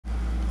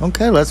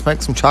Okay, let's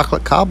make some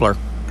chocolate cobbler.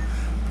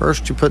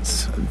 First, you put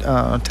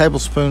a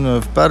tablespoon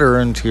of butter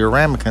into your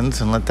ramekins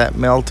and let that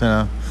melt in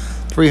a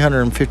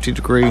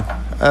 350-degree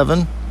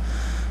oven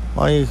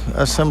while you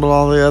assemble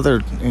all the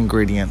other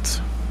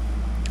ingredients.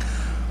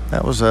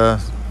 That was a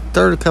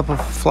third cup of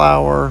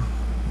flour,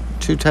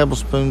 2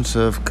 tablespoons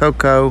of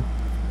cocoa,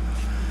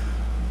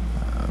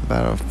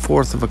 about a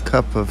fourth of a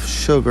cup of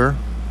sugar,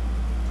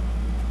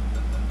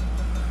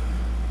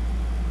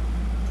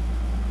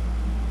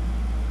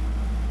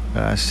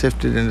 that I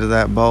sifted into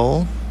that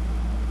bowl,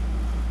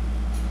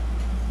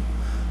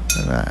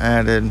 and I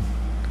added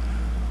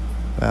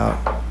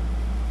about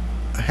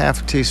a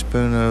half a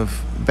teaspoon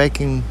of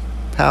baking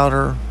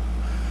powder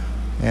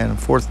and a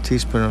fourth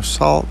teaspoon of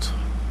salt,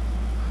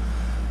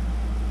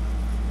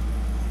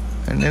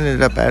 and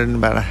ended up adding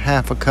about a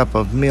half a cup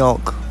of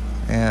milk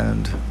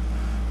and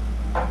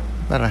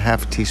about a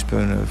half a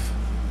teaspoon of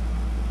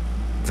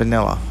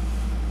vanilla.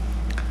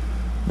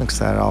 Mix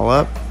that all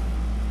up,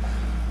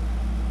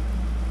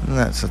 and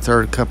that's a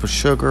third cup of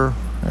sugar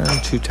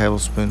and 2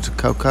 tablespoons of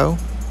cocoa.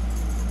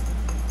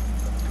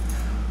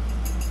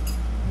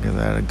 Give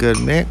that a good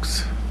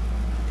mix.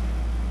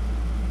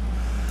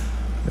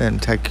 Then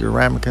take your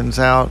ramekins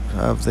out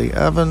of the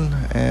oven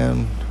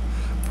and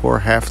pour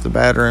half the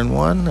batter in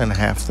one and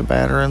half the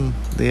batter in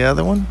the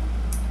other one.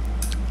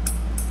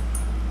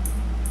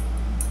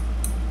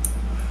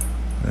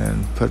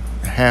 Then put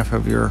half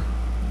of your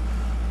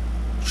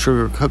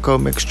sugar cocoa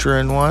mixture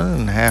in one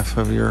and half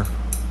of your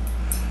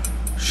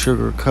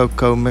sugar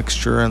cocoa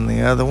mixture in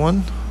the other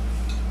one.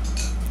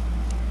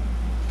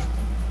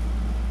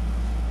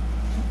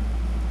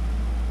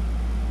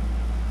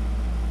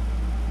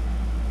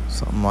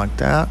 Something like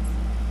that.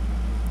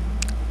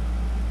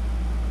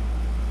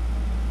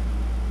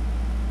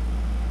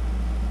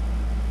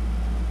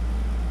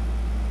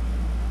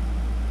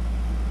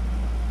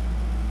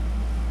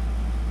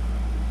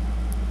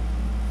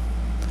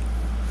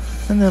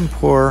 And then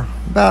pour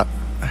about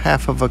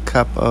half of a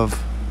cup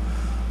of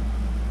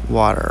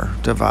water,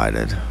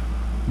 divided,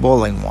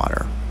 boiling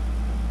water.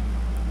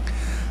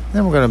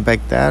 Then we're going to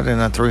bake that in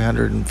a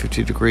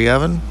 350-degree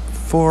oven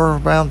for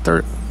around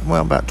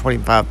about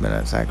 25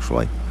 minutes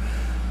actually,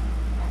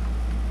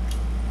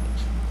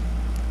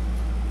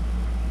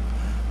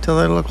 till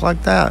they look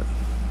like that.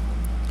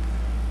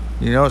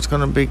 You know it's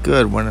going to be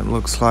good when it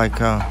looks like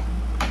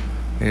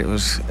it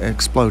was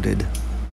exploded.